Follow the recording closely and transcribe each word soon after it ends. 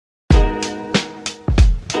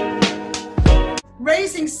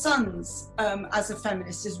raising sons as a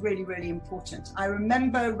feminist is really, really important. I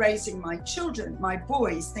remember raising my children, my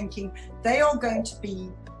boys, thinking there are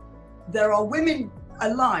women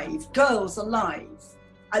alive, girls alive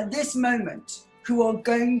at this moment who are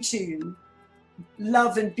going to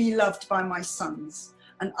love and be loved by my sons.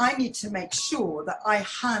 And I need to make sure that I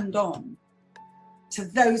hand on to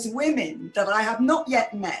those women that I have not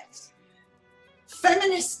yet met,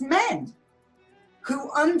 feminist men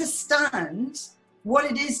who understand what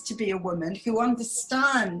it is to be a woman, who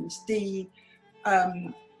understand the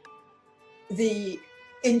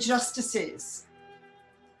injustices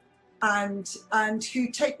and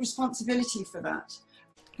who take responsibility for that.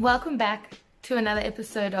 Welcome back to another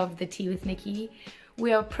episode of The Tea with Nikki.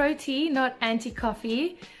 We are pro-tea, not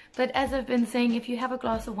anti-coffee. But as I've been saying, if you have a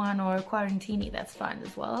glass of wine or a quarantini, that's fine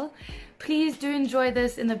as well. Please do enjoy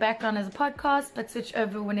this in the background as a podcast, but switch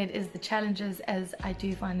over when it is the challenges, as I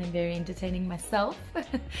do find them very entertaining myself.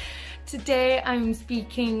 Today I'm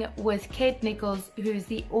speaking with Kate Nicholls, who's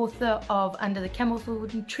the author of Under the Camel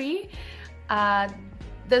Thorn Tree.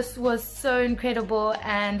 This was so incredible,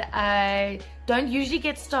 and I don't usually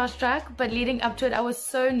get starstruck, but leading up to it I was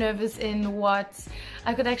so nervous in what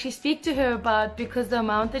I could actually speak to her about, because the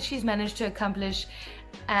amount that she's managed to accomplish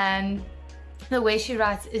and the way she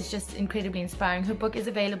writes is just incredibly inspiring. Her book is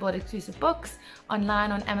available at Exclusive Books,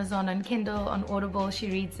 online, on Amazon, on Kindle, on Audible. She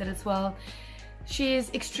reads it as well. She is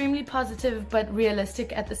extremely positive but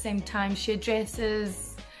realistic at the same time. She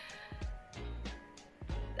addresses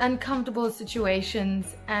uncomfortable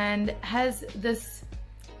situations and has this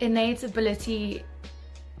innate ability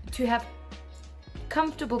to have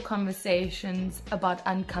comfortable conversations about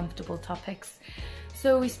uncomfortable topics.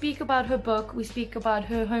 So we speak about her book, we speak about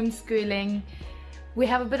her homeschooling, we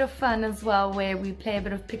have a bit of fun as well where we play a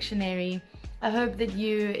bit of Pictionary. I hope that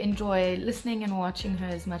you enjoy listening and watching her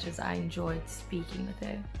as much as I enjoyed speaking with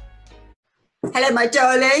her. Hello, my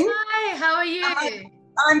darling. Hi, how are you?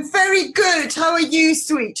 I'm very good. How are you,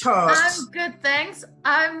 sweetheart? I'm good, thanks.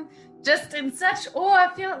 I'm just in such awe.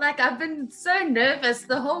 I feel like I've been so nervous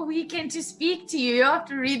the whole weekend to speak to you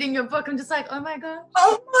after reading your book. I'm just like, oh my God.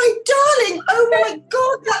 Oh my darling. Oh my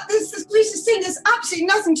God. That is the sweetest thing. There's absolutely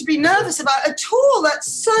nothing to be nervous about at all.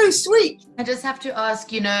 That's so sweet. I just have to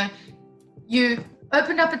ask, you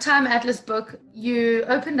opened up a Time Atlas book. You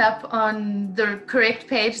opened up on the correct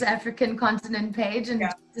page, the African continent page, and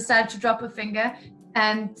decided to drop a finger.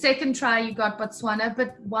 And second try, you got Botswana.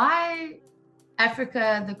 But why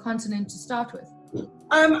Africa, the continent, to start with?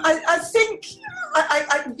 I think,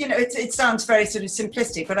 it sounds very sort of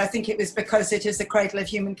simplistic, but I think it was because it is the cradle of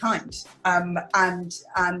humankind. And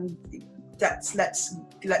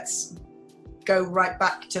let's go right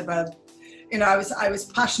back to the, I was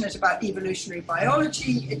passionate about evolutionary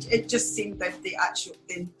biology. It just seemed that the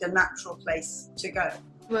natural place to go.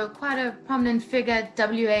 Were quite a prominent figure at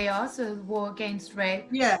WAR, so War Against Rape.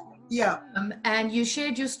 Yeah. And you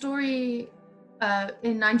shared your story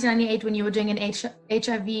in 1998 when you were doing an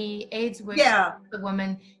HIV/AIDS work with a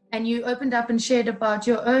woman, and you opened up and shared about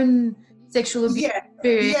your own sexual abuse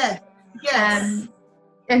experience.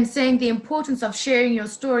 And saying the importance of sharing your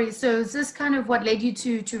story. So is this kind of what led you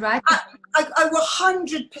to write? I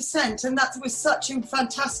 100%, and that was such a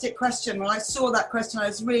fantastic question. When I saw that question, I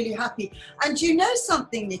was really happy. And you know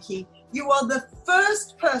something, Nikki? You are the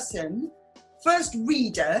first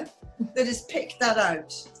reader that has picked that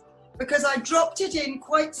out, because I dropped it in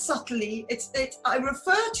quite subtly. I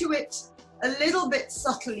refer to it a little bit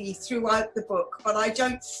subtly throughout the book, but I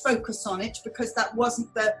don't focus on it because that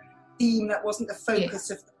wasn't the theme, that wasn't the focus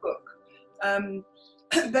of the book.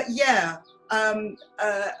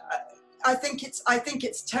 I think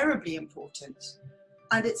it's terribly important,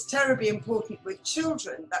 and it's terribly important with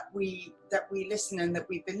children that we listen and that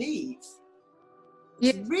we believe.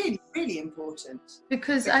 It's really, really important.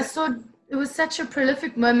 Because I saw it was such a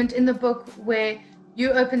prolific moment in the book where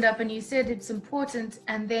you opened up and you said it's important,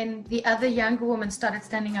 and then the other younger woman started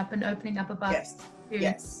standing up and opening up about it.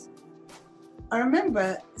 Yes. I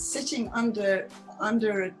remember sitting under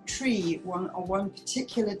a tree one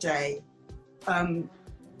particular day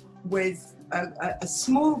with a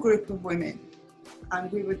small group of women,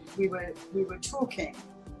 and we were talking,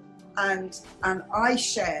 and I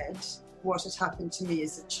shared what had happened to me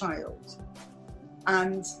as a child,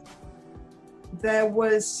 and there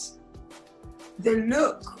was the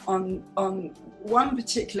look on one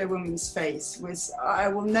particular woman's face was, I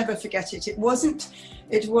will never forget it. It wasn't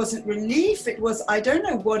relief. It was, I don't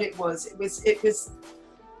know what it was. It was,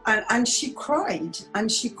 and she cried,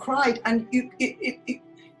 and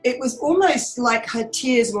it was almost like her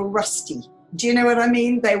tears were rusty. Do you know what I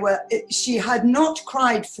mean? She had not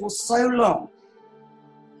cried for so long,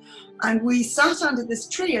 And we sat under this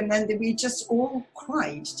tree, and then we just all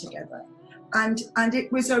cried together. And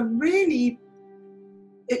it was really,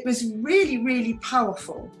 really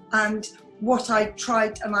powerful. And what I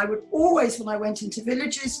tried, and I would always, when I went into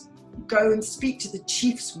villages, go and speak to the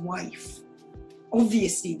chief's wife.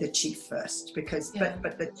 Obviously the chief first, because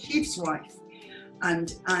but the chief's wife,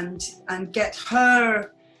 and get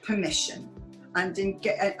her permission,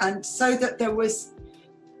 and so that there was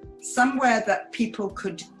somewhere that people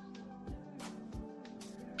could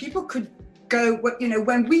go.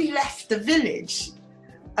 When we left the village,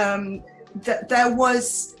 that there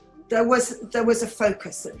was a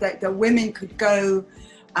focus that the women could go,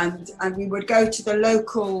 and we would go to the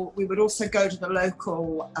local. We would also go to the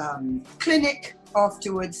local clinic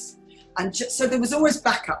afterwards, and so there was always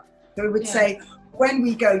backup. They would say, when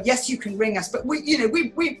we go, yes, you can ring us, but we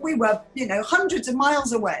were hundreds of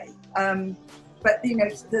miles away. But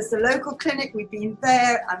there's the local clinic. We've been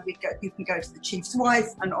there, and you can go to the chief's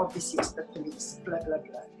wife, and obviously to the police. Blah blah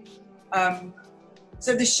blah.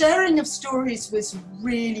 So the sharing of stories was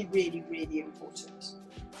really, really, really important.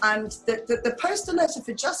 And the Postal Letter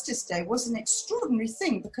for Justice Day was an extraordinary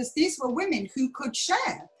thing, because these were women who could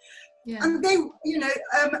share. Yeah. And they,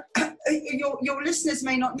 your listeners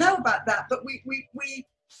may not know about that, but we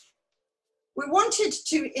wanted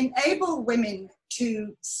to enable women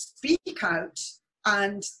to speak out,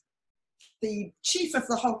 and the chief of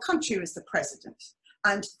the whole country was the president,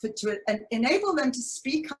 and to enable them to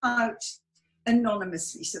speak out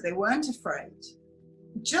anonymously, so they weren't afraid,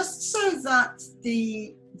 just so that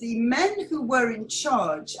the men who were in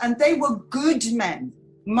charge, and they were good men,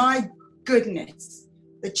 my goodness,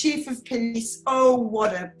 the chief of police, oh,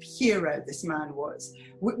 what a hero this man was.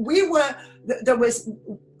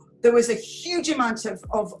 There was a huge amount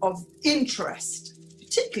of interest,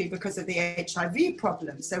 particularly because of the HIV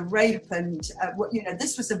problem. So rape and,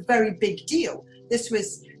 this was a very big deal. This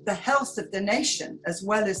was the health of the nation, as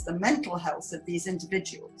well as the mental health of these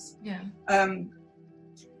individuals. Yeah.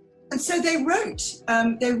 And so they wrote.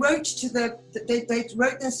 They wrote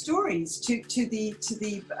their stories to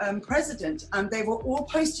the president, and they were all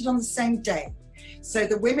posted on the same day. So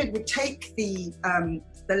the women would take the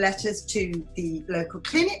letters to the local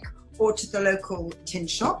clinic or to the local tin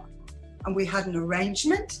shop, and we had an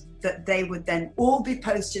arrangement that they would then all be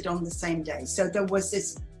posted on the same day. So there was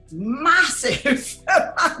this massive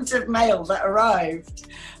amount of mail that arrived.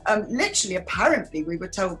 Literally, apparently, we were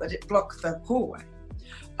told that it blocked the hallway.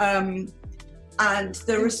 And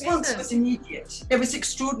the response was immediate. It was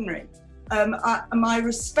extraordinary. My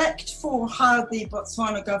respect for how the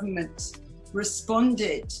Botswana government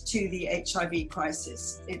responded to the HIV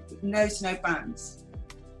crisis, it knows no bounds.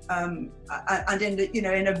 And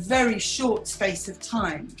in a very short space of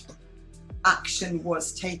time, action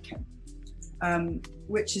was taken,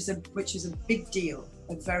 which is a big deal,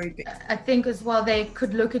 a very big. I think as well they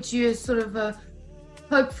could look at you as sort of a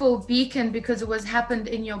hopeful beacon, because it was happened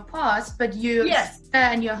in your past, but you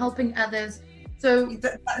and you're helping others. So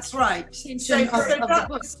that's right. So that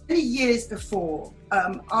was many years before.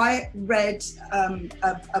 I read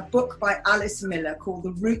a book by Alice Miller called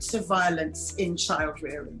The Roots of Violence in Child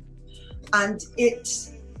Rearing, and it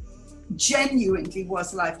genuinely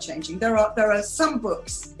was life-changing. There are some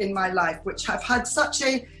books in my life which have had such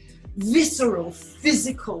a visceral,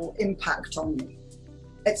 physical impact on me.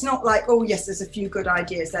 It's not like, oh yes, there's a few good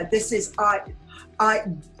ideas there. This is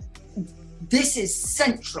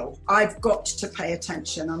central. I've got to pay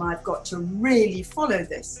attention, and I've got to really follow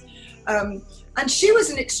this. And she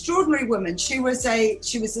was an extraordinary woman. She was a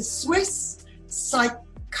Swiss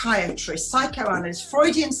psychiatrist, psychoanalyst,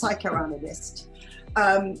 Freudian psychoanalyst,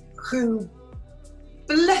 who,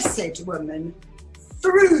 blessed woman,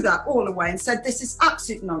 threw that all away and said, this is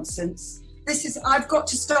absolute nonsense. I've got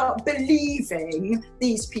to start believing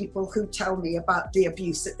these people who tell me about the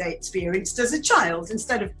abuse that they experienced as a child,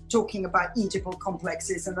 instead of talking about Oedipal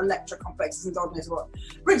complexes and Electra complexes and God knows what.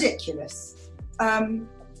 Ridiculous.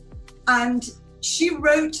 And she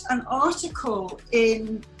wrote an article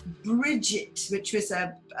in Brigitte, which was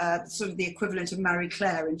a sort of the equivalent of Marie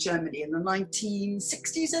Claire in Germany in the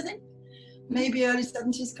 1960s, I think, maybe early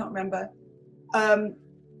 70s, can't remember,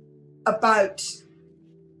 about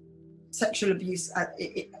sexual abuse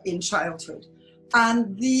in childhood,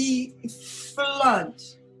 and the flood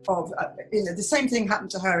of the same thing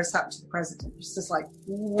happened to her as happened to the president. It's just like,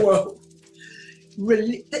 whoa.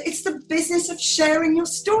 It's the business of sharing your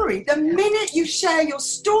story. The minute you share your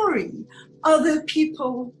story, other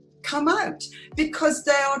people come out, because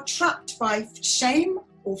they are trapped by shame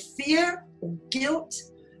or fear or guilt,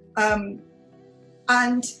 and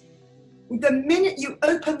the minute you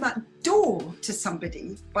open that door to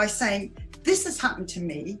somebody by saying, this has happened to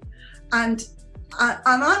me, and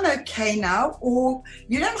I'm okay now. Or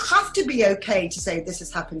you don't have to be okay to say this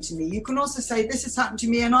has happened to me. You can also say this has happened to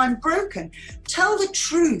me and I'm broken. Tell the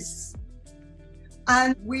truth.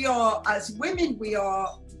 And we are, as women, we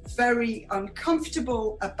are very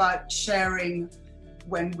uncomfortable about sharing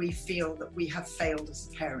when we feel that we have failed as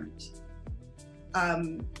a parent.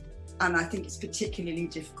 And I think it's particularly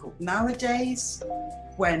difficult nowadays,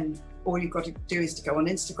 when all you've got to do is to go on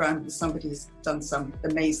Instagram and somebody's done some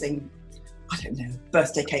amazing, I don't know,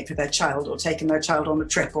 birthday cake for their child, or taken their child on a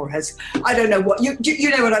trip, or has, I don't know what, you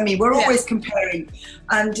know what I mean? We're always comparing.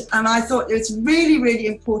 And I thought it's really, really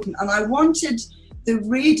important. And I wanted the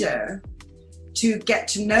reader to get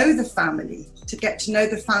to know the family,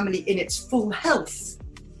 in its full health,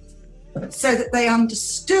 so that they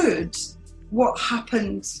understood what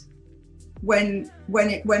happened when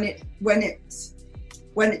I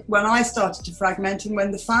started to fragment, and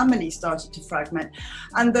when the family started to fragment,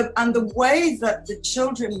 and the way that the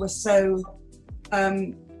children were so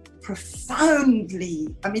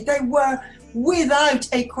profoundly, I mean, they were without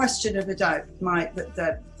a question of a doubt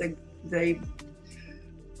the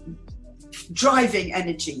driving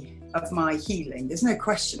energy of my healing. There's no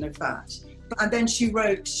question of that. And then she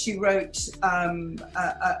wrote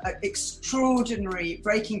extraordinary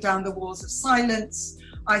Breaking Down the Walls of Silence.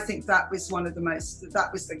 I think that was that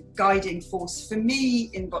was the guiding force for me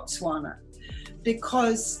in Botswana,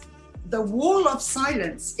 because the wall of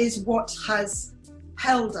silence is what has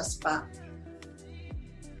held us back.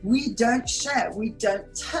 We don't share, we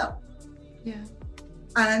don't tell. Yeah.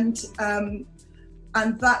 And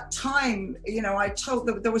that time, you know, I told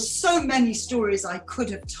them, there were so many stories I could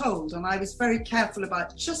have told, and I was very careful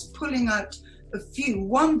about just pulling out a few.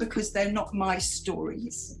 One, because they're not my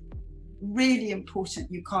stories. Really important,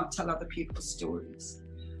 you can't tell other people's stories.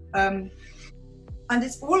 And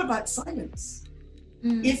it's all about silence.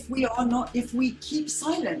 If we keep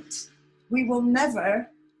silent, we will never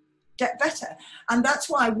get better. And that's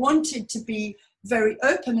why I wanted to be very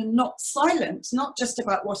open and not silent, not just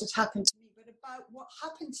about what had happened to me, but about what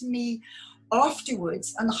happened to me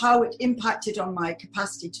afterwards and how it impacted on my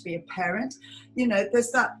capacity to be a parent. You know,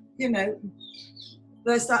 there's that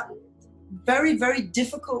very, very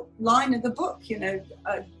difficult line in the book, you know,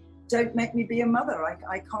 don't make me be a mother.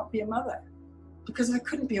 I can't be a mother, because I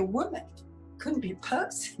couldn't be a woman, couldn't be a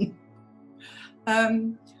person.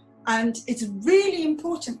 And it's really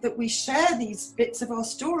important that we share these bits of our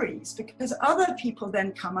stories, because other people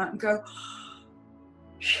then come out and go,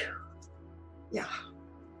 yeah,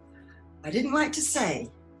 I didn't like to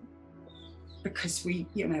say, because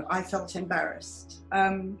I felt embarrassed.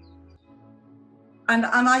 And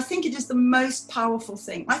I think it is the most powerful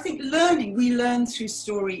thing. I think we learn through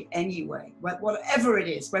story anyway, whatever it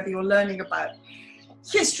is, whether you're learning about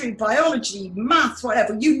history, biology, maths,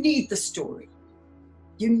 whatever, you need the story.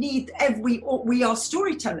 We are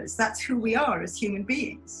storytellers. That's who we are as human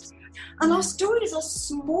beings. And our stories are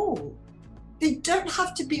small. They don't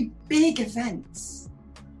have to be big events.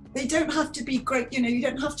 They don't have to be great, you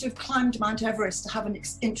don't have to have climbed Mount Everest to have an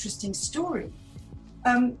interesting story.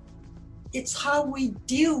 It's how we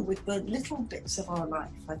deal with the little bits of our life,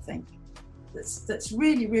 I think, that's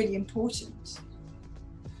really, really important.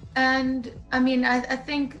 And I mean, I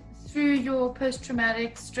think through your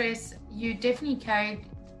post-traumatic stress, you definitely carried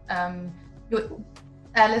your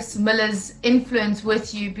Alice Miller's influence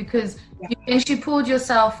with you, because you actually pulled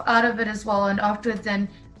yourself out of it as well. And afterwards, then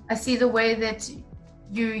I see the way that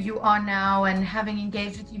you are now, and having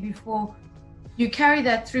engaged with you before, you carry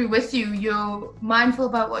that through with you. You're mindful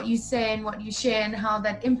about what you say and what you share, and how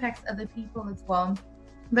that impacts other people as well.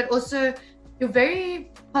 But also, you're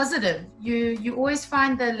very positive. You always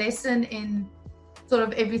find the lesson in sort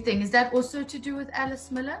of everything. Is that also to do with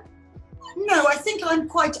Alice Miller? No, I think I'm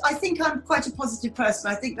quite a positive person.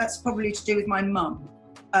 I think that's probably to do with my mum,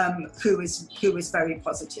 who is very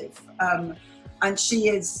positive. And she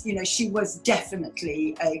is, she was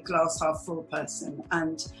definitely a glass half full person,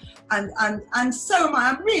 and so am I.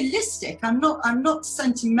 I'm realistic. I'm not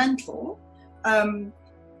sentimental, and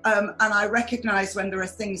I recognise when there are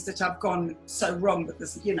things that have gone so wrong that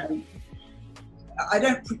there's, I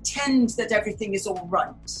don't pretend that everything is all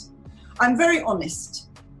right. I'm very honest,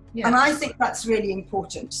 and I think that's really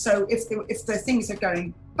important. So if the things are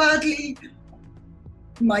going badly,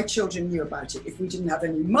 my children knew about it. If we didn't have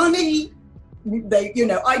any money,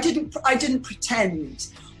 I didn't pretend.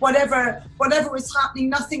 Whatever was happening,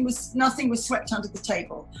 nothing was swept under the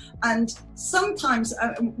table. And sometimes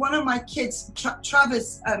one of my kids,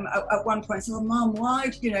 Travis, at one point said, "Oh, Mum,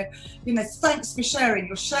 why? Thanks for sharing.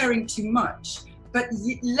 You're sharing too much." But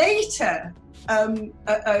later,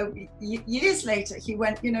 years later, he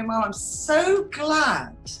went, you know, Mom, I'm so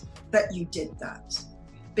glad that you did that,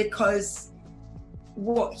 because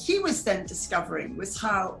what he was then discovering was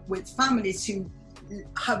how with families who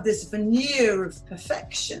have this veneer of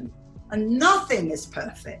perfection, and nothing is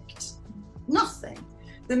perfect, nothing.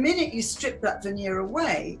 The minute you strip that veneer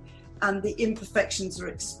away and the imperfections are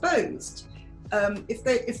exposed, if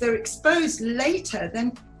they're exposed later,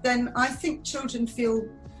 then I think children feel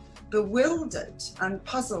bewildered and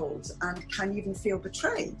puzzled and can even feel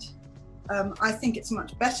betrayed. I think it's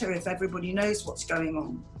much better if everybody knows what's going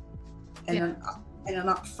on in an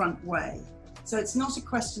upfront way. So it's not a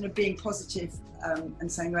question of being positive and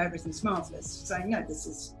saying, oh, everything's marvelous. Saying, no, this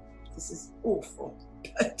is awful,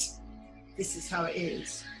 but this is how it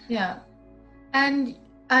is. Yeah. And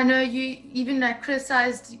I know you even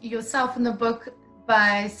criticized yourself in the book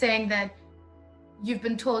by saying that you've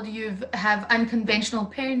been told you have unconventional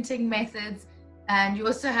parenting methods, and you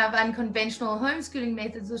also have unconventional homeschooling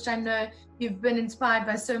methods, which I know you've been inspired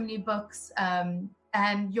by so many books, and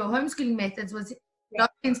your homeschooling methods was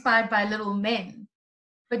not inspired by Little Men.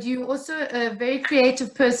 But you're also a very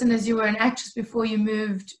creative person, as you were an actress before you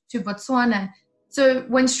moved to Botswana. So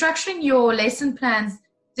when structuring your lesson plans,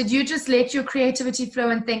 did you just let your creativity flow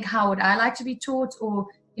and think, how would I like to be taught? Or,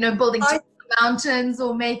 you know, building mountains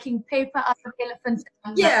or making paper out of elephants?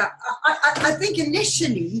 Yeah, I think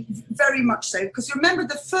initially, very much so. Because remember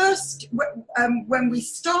the first, when we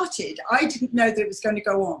started, I didn't know that it was going to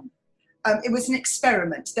go on. It was an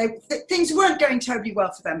experiment. Things weren't going terribly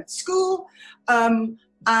well for them at school.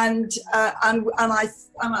 And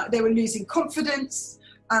they were losing confidence,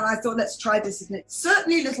 and I thought, let's try this. And it's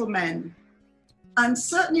certainly Little Men, and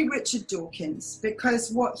certainly Richard Dawkins,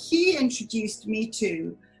 because what he introduced me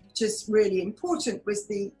to, which is really important, was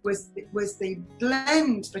the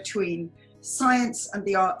blend between science and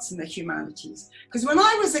the arts and the humanities. Because when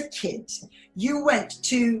I was a kid, you went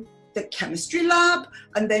to the chemistry lab,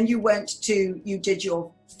 and then you did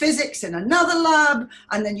your physics in another lab,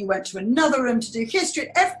 and then you went to another room to do history.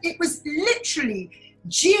 It was literally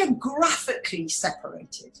geographically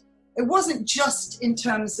separated. It wasn't just in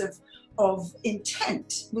terms of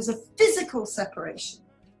intent. It was a physical separation.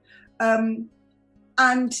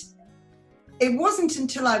 And it wasn't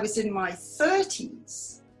until I was in my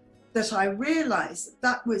 30s that I realized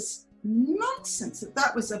that was nonsense,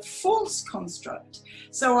 that was a false construct.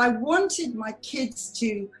 So I wanted my kids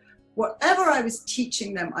to, whatever I was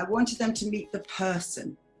teaching them, I wanted them to meet the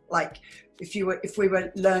person. Like if we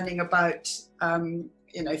were learning about,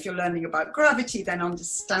 if you're learning about gravity, then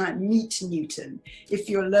meet Newton. If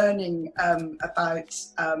you're learning about,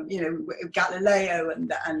 Galileo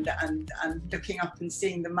and looking up and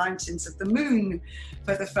seeing the mountains of the moon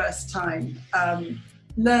for the first time,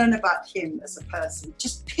 learn about him as a person.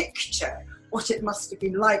 Just picture what it must have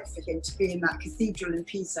been like for him to be in that cathedral in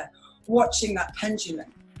Pisa, watching that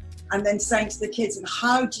pendulum, and then saying to the kids, and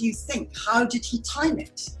how do you think? How did he time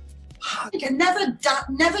it? Never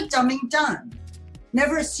dumbing down,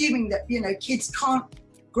 never assuming that, kids can't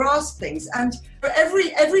grasp things. And for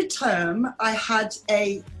every term, I had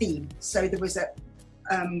a theme. So there was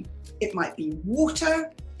it might be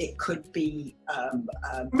water, it could be,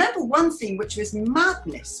 remember one theme, which was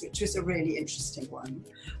madness, which was a really interesting one.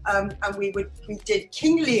 And we did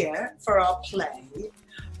King Lear for our play.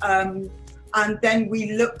 And then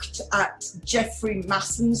we looked at Geoffrey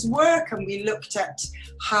Masson's work, and we looked at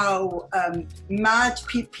how mad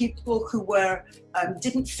people who were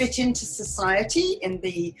didn't fit into society in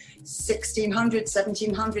the 1600s,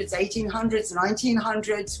 1700s, 1800s,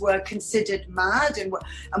 1900s were considered mad, and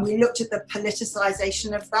we looked at the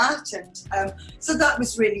politicization of that, and so that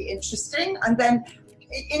was really interesting. And then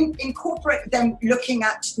incorporate them looking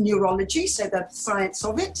at neurology, so the science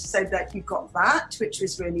of it, so that you got that, which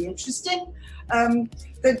was really interesting. I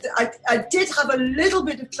did have a little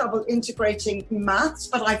bit of trouble integrating maths,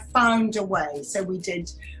 but I found a way. So we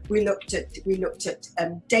looked at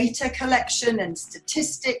data collection and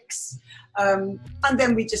statistics, and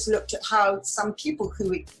then we just looked at how some people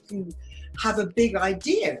who have a big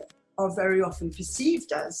idea are very often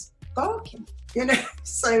perceived as barking,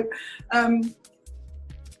 so.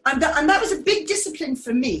 And that was a big discipline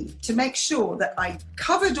for me, to make sure that I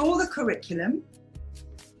covered all the curriculum,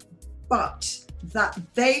 but that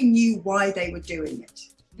they knew why they were doing it.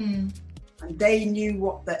 Mm. And they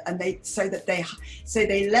knew so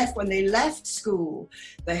they left, when they left school,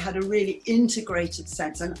 they had a really integrated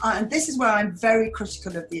sense. And this is where I'm very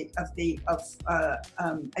critical of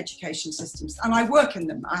education systems. And I work in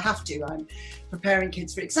them, I have to. I'm preparing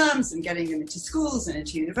kids for exams and getting them into schools and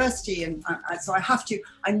into university. And so I have to,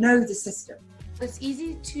 I know the system. it's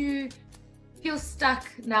easy to feel stuck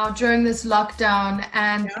now during this lockdown,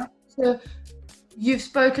 and so you've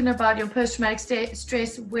spoken about your post-traumatic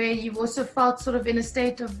stress, where you've also felt sort of in a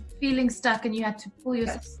state of feeling stuck and you had to pull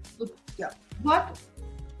yourself. Yeah. What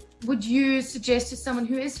would you suggest to someone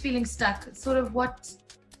who is feeling stuck? Sort of what,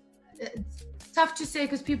 it's tough to say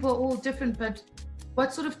because people are all different, but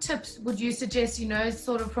what sort of tips would you suggest,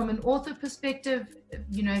 sort of from an author perspective,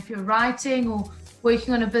 if you're writing or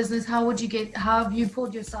working on a business, how have you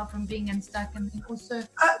pulled yourself from being unstuck? And also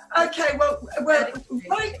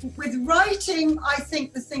with writing, I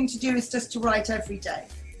think the thing to do is just to write every day.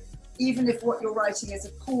 Even if what you're writing is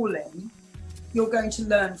appalling, you're going to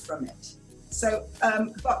learn from it. So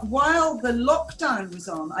but while the lockdown was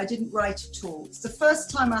on, I didn't write at all. It's the first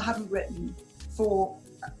time I haven't written for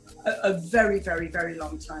a very, very, very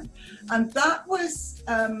long time. And that was,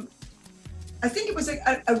 I think it was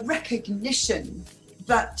a recognition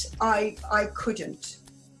that I couldn't.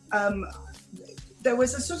 There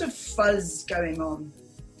was a sort of fuzz going on.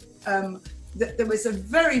 There was a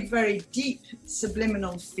very, very deep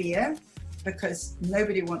subliminal fear because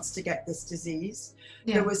nobody wants to get this disease.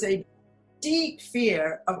 Yeah. There was a deep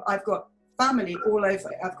fear of, I've got family all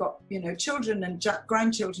over. I've got, children and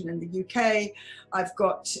grandchildren in the UK. I've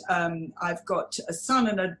got a son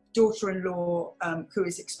and a daughter-in-law who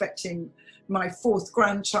is expecting my 4th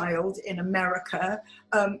grandchild in America.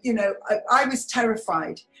 I was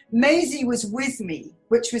terrified. Maisie was with me,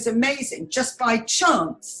 which was amazing. Just by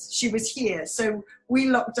chance, she was here. So we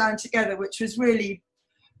locked down together, which was really,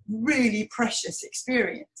 really precious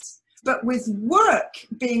experience. But with work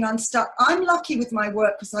being unstuck, I'm lucky with my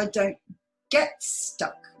work because I don't get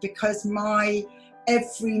stuck because my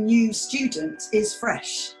every new student is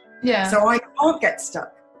fresh. Yeah. So I can't get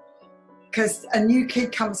stuck because a new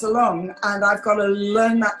kid comes along and I've got to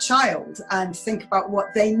learn that child and think about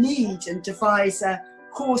what they need and devise a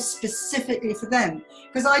course specifically for them.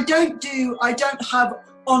 Because I don't have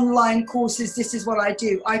online courses, this is what I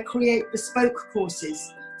do. I create bespoke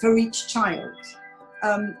courses for each child.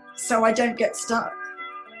 So I don't get stuck.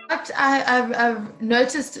 What I've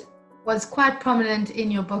noticed was quite prominent in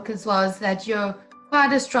your book as well is that you're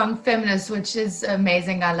quite a strong feminist, which is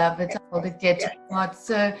amazing. I love it. I hold it dear to my heart.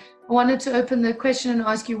 So I wanted to open the question and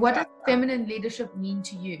ask you, what does feminine leadership mean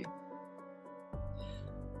to you?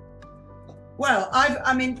 Well,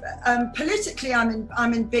 politically,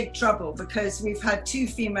 I'm in big trouble because we've had 2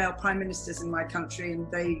 female prime ministers in my country, and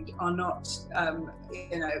they are not,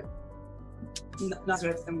 neither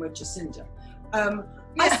of them were Jacinda.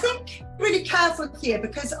 I think really careful here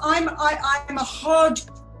because I'm a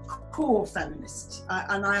hardcore feminist,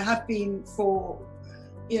 and I have been for,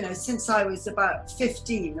 since I was about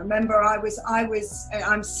 15. Remember, I'm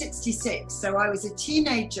 66, so I was a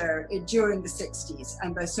teenager during the 60s,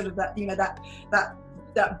 and the sort of that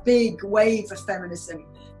big wave of feminism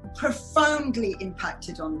profoundly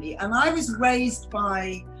impacted on me. And I was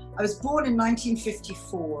born in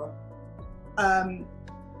 1954.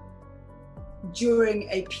 During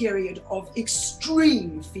a period of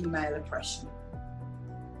extreme female oppression.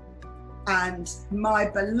 And my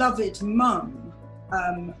beloved mum,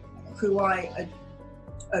 who I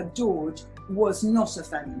adored, was not a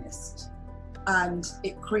feminist. And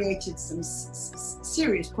it created some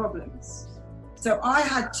serious problems. So I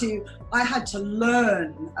had to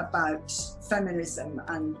learn about feminism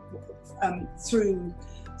and through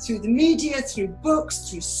the media, through books,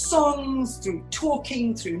 through songs, through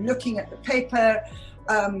talking, through looking at the paper.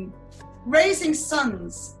 Raising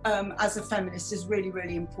sons as a feminist is really,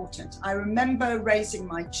 really important. I remember raising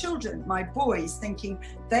my children, my boys, thinking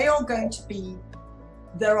there are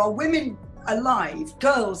women alive,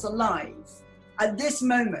 girls alive at this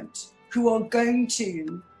moment who are going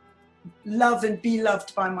to love and be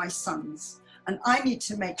loved by my sons. And I need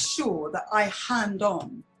to make sure that I hand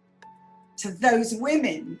on to those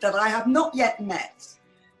women that I have not yet met,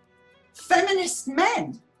 feminist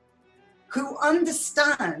men who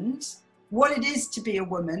understand what it is to be a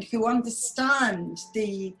woman, who understand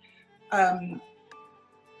the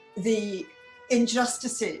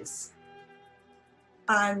injustices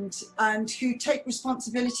and who take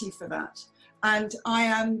responsibility for that. And I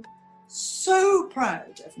am so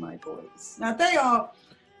proud of my boys. Now they are,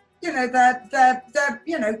 they're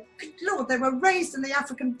good Lord, they were raised in the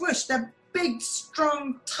African bush. They're big,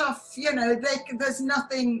 strong, tough, there's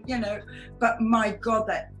nothing, but my God,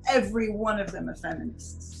 that every one of them are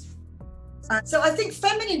feminists. And so I think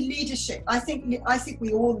feminine leadership, I think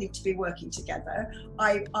we all need to be working together.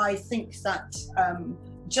 I think that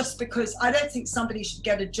just because, I don't think somebody should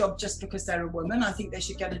get a job just because they're a woman. I think they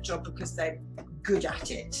should get a job because they're good at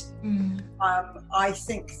it. I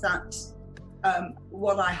think that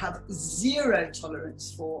what I have zero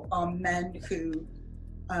tolerance for are men who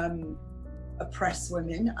oppress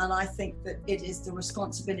women, and I think that it is the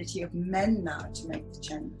responsibility of men now to make the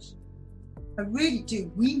change. I really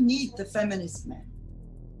do. We need the feminist men,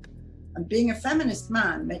 and being a feminist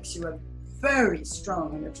man makes you a very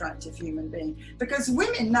strong and attractive human being, because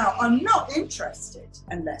women now are not interested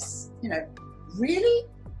unless, really?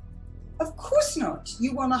 Of course not.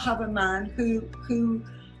 You want to have a man who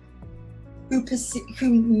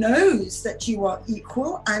knows that you are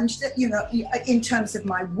equal, and that, in terms of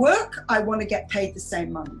my work, I want to get paid the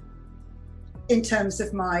same money. In terms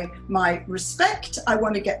of my respect, I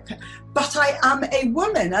want to get paid. But I am a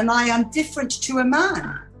woman, and I am different to a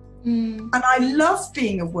man. And I love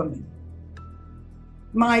being a woman.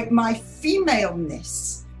 My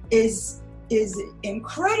femaleness is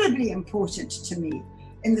incredibly important to me,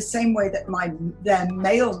 in the same way that their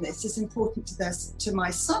maleness is important to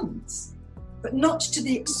my sons, but not to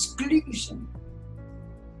the exclusion.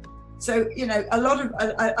 So, a lot of,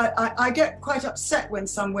 I get quite upset when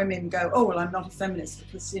some women go, oh, well, I'm not a feminist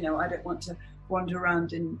because, I don't want to wander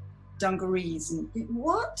around in dungarees and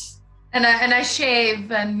what? And I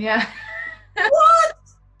shave and yeah. What?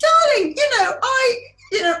 Darling,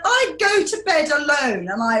 I go to bed alone,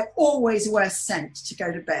 and I always wear scent to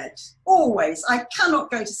go to bed. Always. I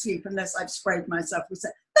cannot go to sleep unless I've sprayed myself with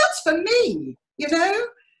scent. That's for me,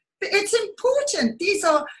 But it's important. These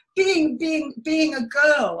are being a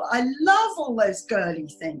girl. I love all those girly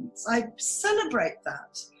things. I celebrate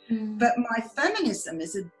that. But my feminism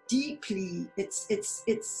is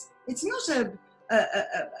it's not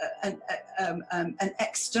an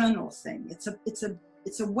external thing. It's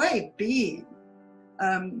a way of being.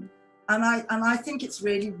 And I think it's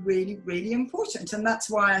really, really, really important. And that's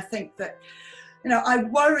why I think that, I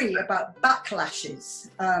worry about backlashes.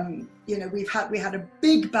 We had a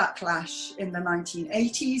big backlash in the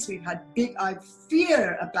 1980s. I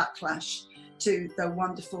fear a backlash to the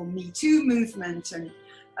wonderful Me Too movement. And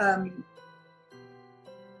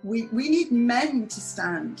we need men to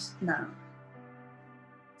stand now,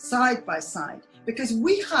 side by side, because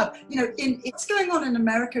we have, what's going on in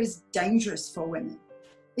America is dangerous for women.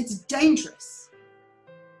 It's dangerous.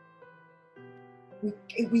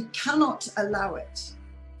 We cannot allow it.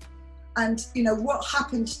 And, what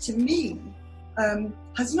happened to me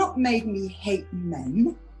has not made me hate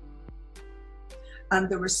men. And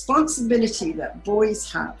the responsibility that boys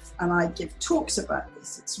have, and I give talks about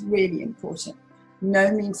this, it's really important. No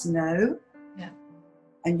means no. Yeah.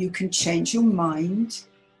 And you can change your mind.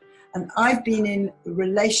 And I've been in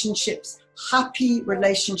relationships, happy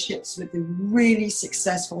relationships with the really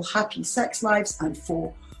successful, happy sex lives, and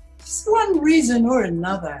for one reason or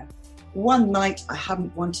another, one night I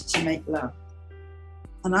haven't wanted to make love.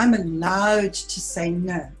 And I'm allowed to say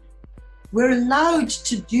no. We're allowed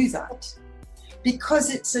to do that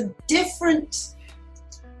because it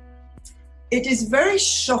is very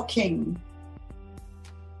shocking.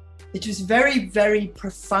 It was very, very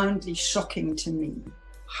profoundly shocking to me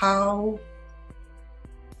how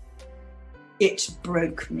it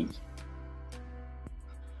broke me.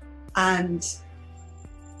 And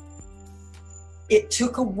it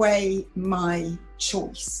took away my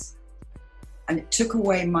choice, and it took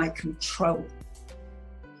away my control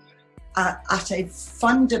at a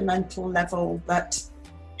fundamental level that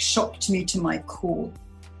shocked me to my core.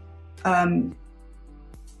 And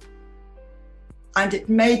it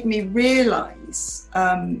made me realize,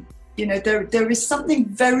 there is something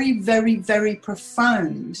very, very, very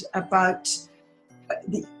profound about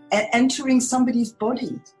entering somebody's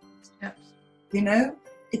body. Yeah.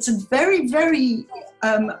 It's a very, very,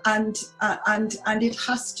 and it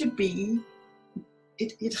has to be,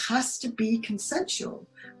 it has to be consensual.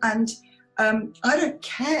 And I don't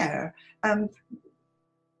care.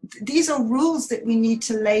 These are rules that we need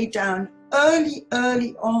to lay down early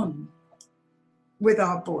on with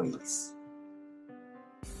our boys.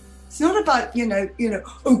 It's not about,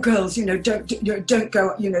 oh, girls, don't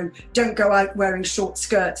go out wearing short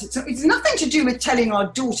skirts. It's nothing to do with telling our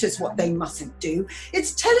daughters what they mustn't do.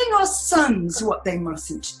 It's telling our sons what they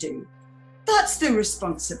mustn't do. That's the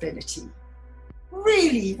responsibility.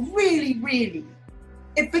 Really, really, really.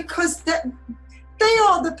 Because they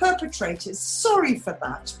are the perpetrators. Sorry for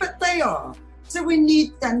that, but they are. So we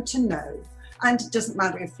need them to know. And it doesn't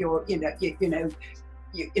matter if you're,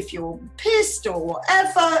 if you're pissed or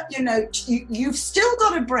whatever, you've still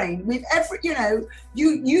got a brain. With every,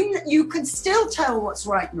 you can still tell what's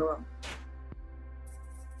right and wrong.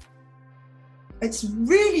 It's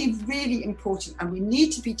really, really important, and we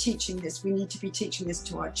need to be teaching this. We need to be teaching this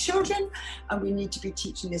to our children, and we need to be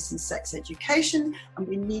teaching this in sex education, and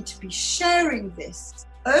we need to be sharing this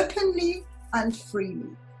openly and freely.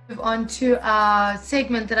 Move on to our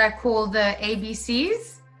segment that I call the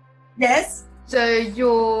ABCs. Yes. So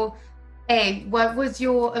what was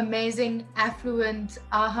your amazing, affluent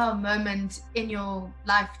aha moment in your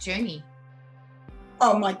life journey?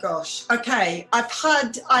 Oh my gosh. Okay. I've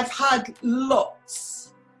had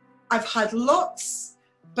lots.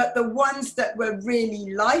 But the ones that were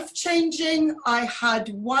really life-changing, I had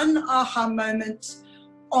one aha moment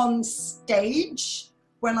on stage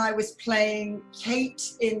when I was playing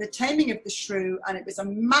Kate in The Taming of the Shrew, and it was a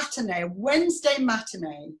matinee, a Wednesday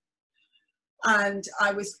matinee. And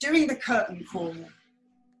I was doing the curtain call,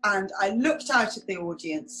 and I looked out at the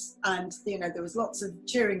audience, and there was lots of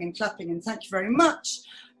cheering and clapping and thank you very much.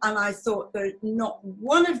 And I thought that not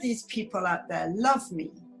one of these people out there love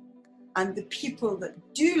me. And the people that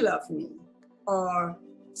do love me are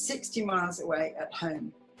 60 miles away at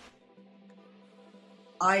home.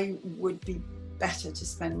 I would be better to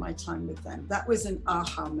spend my time with them. That was an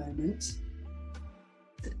aha moment.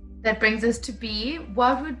 That brings us to B.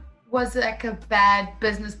 Was like a bad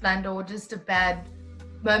business blunder or just a bad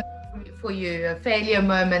moment for you, a failure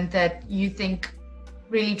moment that you think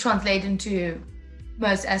really translate into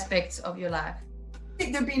most aspects of your life? I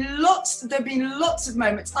think there've been lots of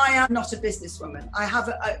moments. I am not a businesswoman. I have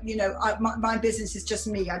my business is just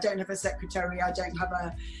me. I don't have a secretary. I don't have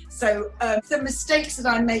the mistakes that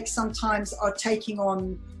I make sometimes are taking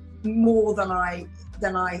on more than I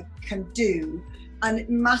can do. And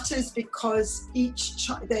it matters because you've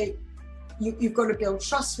got to build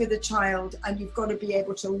trust with a child, and you've got to be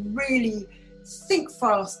able to really think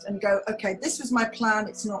fast and go, okay, this was my plan,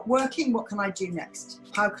 it's not working, what can I do next?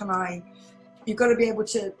 You've got to be able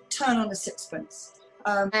to turn on a sixpence.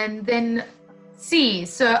 And then C,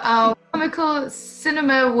 so our comical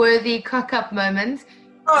cinema-worthy cock-up moment.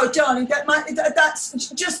 Oh, darling, that's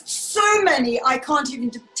just so many. I can't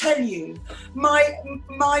even tell you.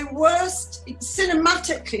 My worst,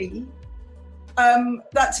 cinematically,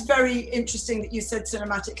 that's very interesting that you said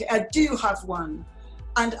cinematically. I do have one,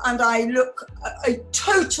 and I look a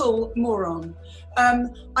total moron.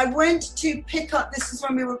 I went to pick up, this is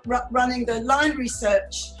when we were running the line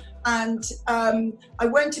research, and I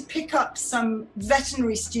went to pick up some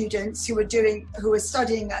veterinary students who were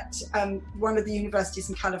studying at one of the universities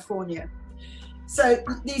in California. So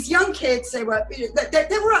these young kids, they were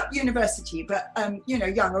at university, but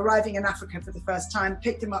young, arriving in Africa for the first time.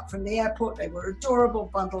 Picked them up from the airport. They were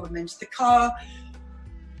adorable. Bundled them into the car.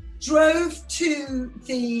 Drove to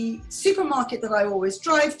the supermarket that I always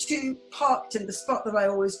drive to. Parked in the spot that I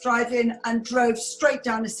always drive in, and drove straight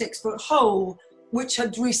down a 6-foot hole which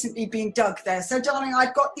had recently been dug there. So, darling,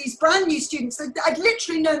 I'd got these brand new students. I'd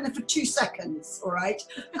literally known them for 2 seconds, all right?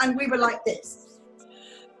 And we were like this.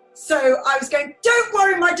 So I was going, don't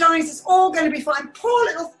worry, my darlings, it's all going to be fine. Poor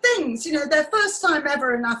little things, their first time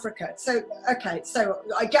ever in Africa. So, okay, so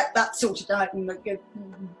I get that sorted out and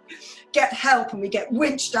get help, and we get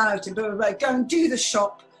winched out and blah, blah, blah, go and do the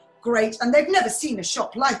shop. Great. And they've never seen a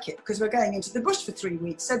shop like it because we're going into the bush for 3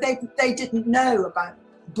 weeks. So they didn't know about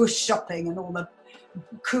bush shopping and all the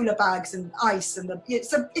cooler bags and ice and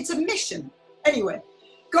it's a mission. Anyway,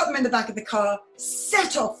 got them in the back of the car,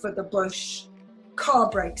 set off for the bush. Car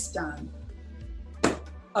breaks down.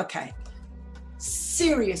 Okay,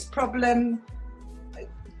 serious problem.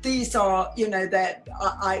 These are,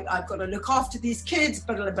 I've got to look after these kids,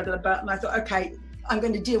 blah, blah, blah, blah. And I thought, okay, I'm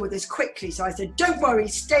going to deal with this quickly. So I said, don't worry,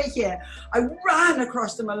 stay here. I ran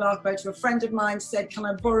across the Malacca to a friend of mine, said, can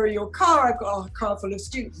I borrow your car? I've got a car full of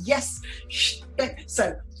students. Yes.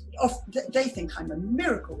 So they think I'm a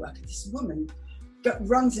miracle worker. This woman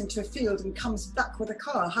runs into a field and comes back with a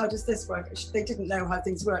car. How does this work? They didn't know how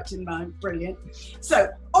things worked in mine. Brilliant. So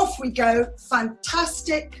off we go.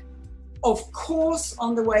 Fantastic. Of course,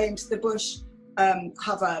 on the way into the bush,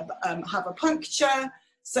 have a puncture.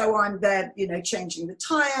 So I'm there, changing the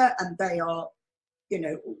tire, and they are,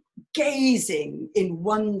 gazing in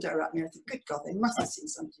wonder at me. I think, good God, they must have seen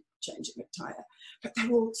somebody changing a tire. But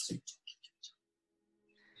they're all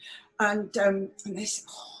and they said,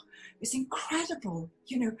 oh, it's incredible,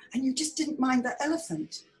 and you just didn't mind that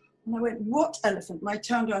elephant. And I went, what elephant? And I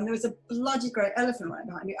turned around, there was a bloody great elephant right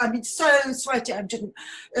behind me. I mean, so sweaty, I didn't.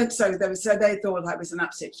 And so they thought I was an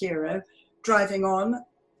absolute hero. Driving on,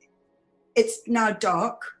 it's now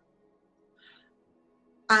dark,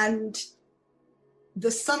 and the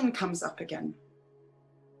sun comes up again.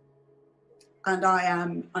 And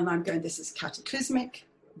I'm going, this is cataclysmic.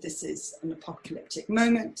 This is an apocalyptic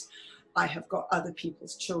moment. I have got other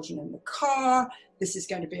people's children in the car. This is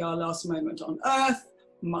going to be our last moment on earth.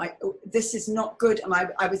 This is not good. And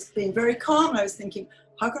I was being very calm. I was thinking,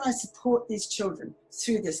 how can I support these children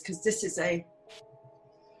through this? Because this is a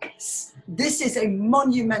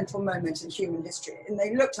monumental moment in human history. And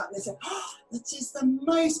they looked up and they said, oh, that is the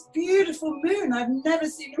most beautiful moon. I've never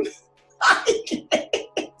seen a moon like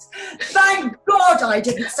it. Thank God I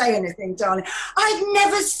didn't say anything, darling. I've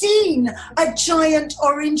never seen a giant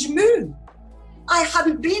orange moon. I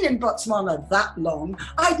haven't been in Botswana that long.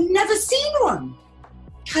 I've never seen one.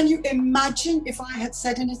 Can you imagine if I had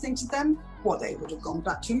said anything to them? Well, they would have gone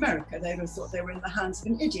back to America. They would have thought they were in the hands of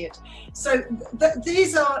an idiot. So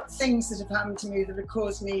these are things that have happened to me that have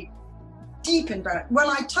caused me deep embarrassment. When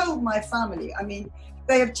I told my family, I mean,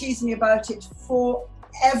 they have teased me about it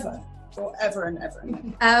forever and ever.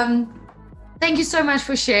 Thank you so much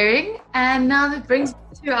for sharing. And now that brings me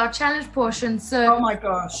to our challenge portion. So, oh my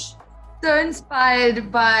gosh. So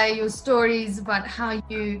inspired by your stories about how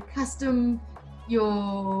you custom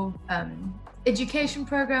your education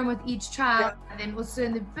program with each child, and then also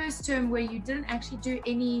in the first term where you didn't actually do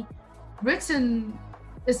any written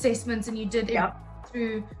assessments and you did it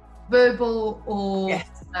through verbal or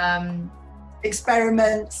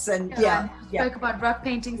experiments and spoke about rock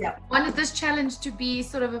paintings. Wanted this challenge to be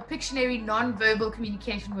sort of a Pictionary non-verbal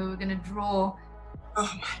communication where we're going to draw.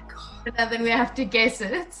 Oh my God. And then we have to guess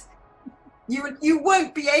it. You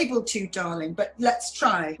won't be able to, darling, but let's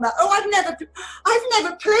try. Oh, I've never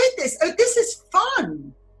played this. Oh, this is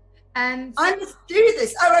fun. And I must do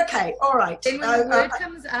this. Oh, okay. All right. Then when the word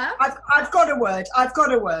comes up. I've got a word.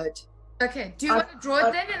 Okay. Do you want to draw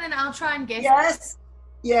it then, and then I'll try and guess?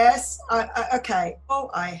 Yes. Okay.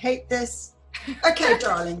 Oh, I hate this. Okay,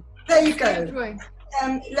 darling. There you go.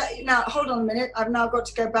 Now, hold on a minute. I've now got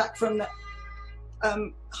to go back from the.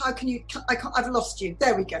 How can you? I've lost you.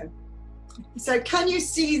 There we go. So, can you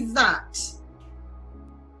see that?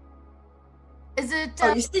 Is it?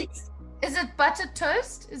 Oh, you see? Is it buttered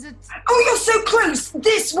toast? Is it? Oh, you're so close.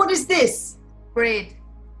 What is this? Bread.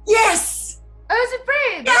 Yes. Oh, is it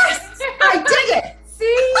bread? Yes, I did it. See,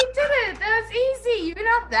 you did it. That was easy. You're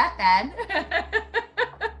not that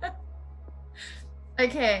bad.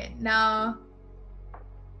 Okay, now.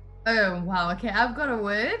 Oh wow. Okay, I've got a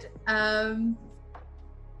word.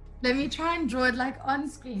 Let me try and draw it like on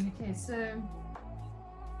screen. Okay, so.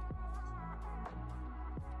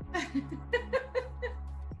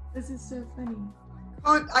 This is so funny.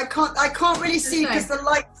 I can't really see because the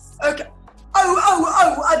lights. Okay. A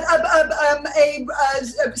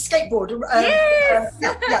skateboard. Yes.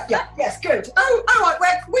 Yes. Good. Oh,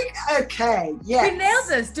 right. Okay. Yes. We nailed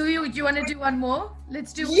this. Do you want to do one more?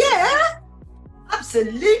 Let's do. Yeah.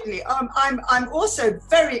 Absolutely. I'm also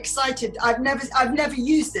very excited. I've never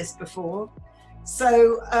used this before.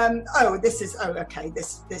 So okay.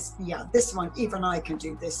 This one. Even I can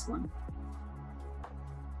do this one.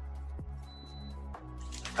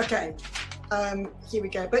 Okay. Here we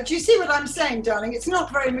go. But do you see what I'm saying, darling? It's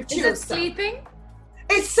not very mature. Is it sleeping?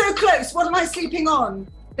 It's so close. What am I sleeping on?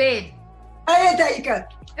 Bed. Oh, yeah, there you go.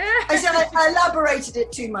 I said I elaborated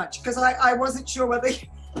it too much because I wasn't sure whether.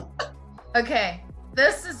 Okay,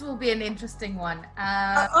 will be an interesting one.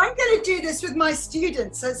 I'm going to do this with my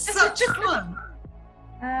students. It's such fun.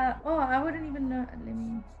 I wouldn't even know. Let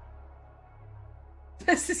me.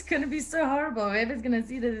 This is going to be so horrible. Whoever's going to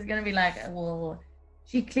see this is going to be like, well,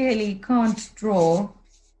 she clearly can't draw.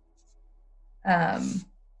 I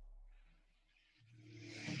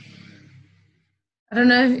don't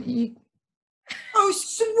know. Oh,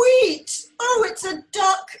 sweet! Oh, it's a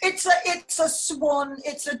duck. It's a swan.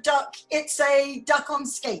 It's a duck. It's a duck on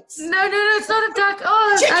skates. No, it's not a duck.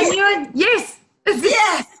 Oh, chicken. I knew it. Yes.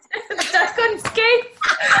 Yes. Duck on skates.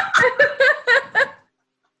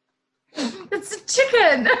 It's a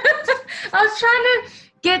chicken. I was trying to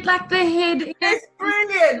get like the head. It's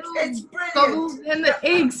brilliant. It's brilliant. And the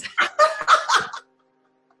eggs.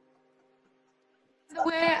 The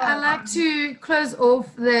way I like to close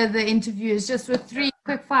off the interview is just with 3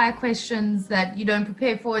 quick fire questions that you don't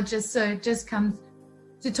prepare for, just so it just comes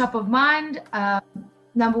to top of mind.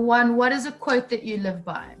 Number 1, what is a quote that you live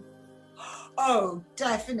by? Oh,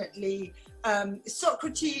 definitely.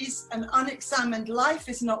 Socrates, an unexamined life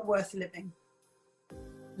is not worth living.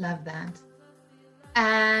 Love that.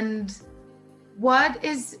 And what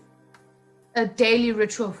is a daily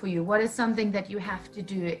ritual for you? What is something that you have to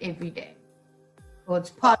do every day? Or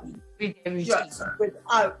it's part of every day routine? Just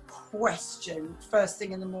without question, first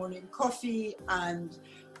thing in the morning, coffee and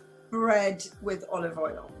bread with olive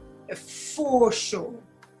oil, for sure.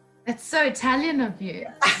 That's so Italian of you.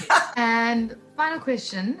 And final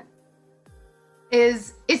question,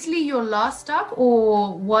 Is Italy your last stop,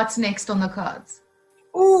 or what's next on the cards?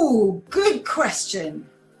 Oh, good question.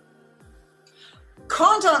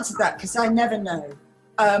 Can't answer that because I never know.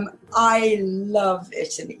 I love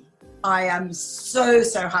Italy. I am so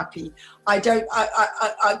happy. I don't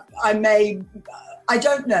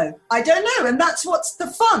know. And that's what's the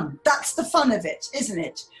fun. That's the fun of it, isn't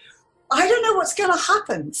it? I don't know what's going to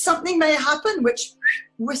happen. Something may happen which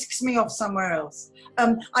whisks me off somewhere else.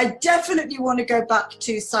 I definitely want to go back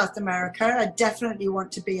to South America. I definitely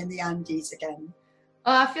want to be in the Andes again.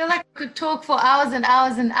 Oh, I feel like we could talk for hours and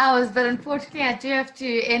hours and hours, but unfortunately I do have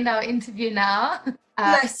to end our interview now.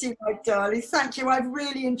 Bless you, my darling. Thank you. I've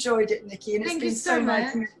really enjoyed it, Nikki, and it's been so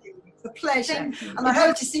nice meeting you. It's a pleasure. And I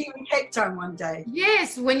hope to see you in Cape Town one day.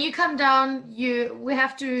 Yes, when you come down, we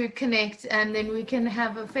have to connect, and then we can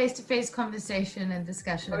have a face-to-face conversation and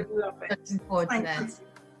discussion. I love it. Looking forward to that.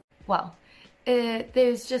 Wow.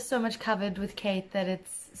 There's just so much covered with Kate that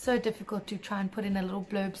it's so difficult to try and put in a little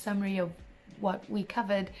blurb summary of what we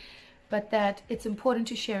covered, but that it's important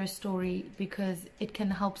to share a story because it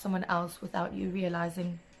can help someone else without you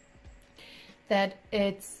realizing that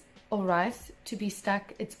it's all right to be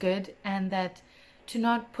stuck, it's good, and that to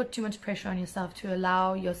not put too much pressure on yourself, to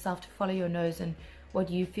allow yourself to follow your nose and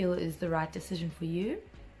what you feel is the right decision for you,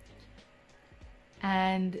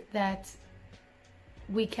 and that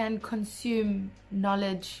we can consume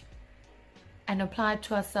knowledge and apply it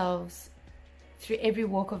to ourselves through every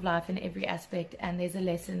walk of life and every aspect, and there's a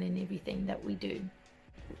lesson in everything that we do.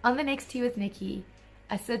 On the next Tea with Nikki,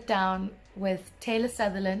 I sit down with Taylor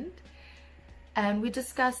Sutherland and we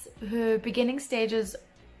discuss her beginning stages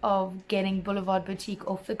of getting Boulevard Boutique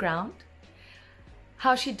off the ground,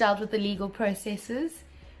 how she dealt with the legal processes,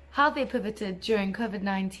 how they pivoted during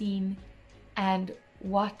COVID-19, and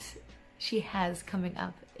what she has coming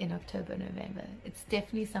up in October, November. It's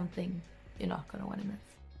definitely something you're not going to want to miss.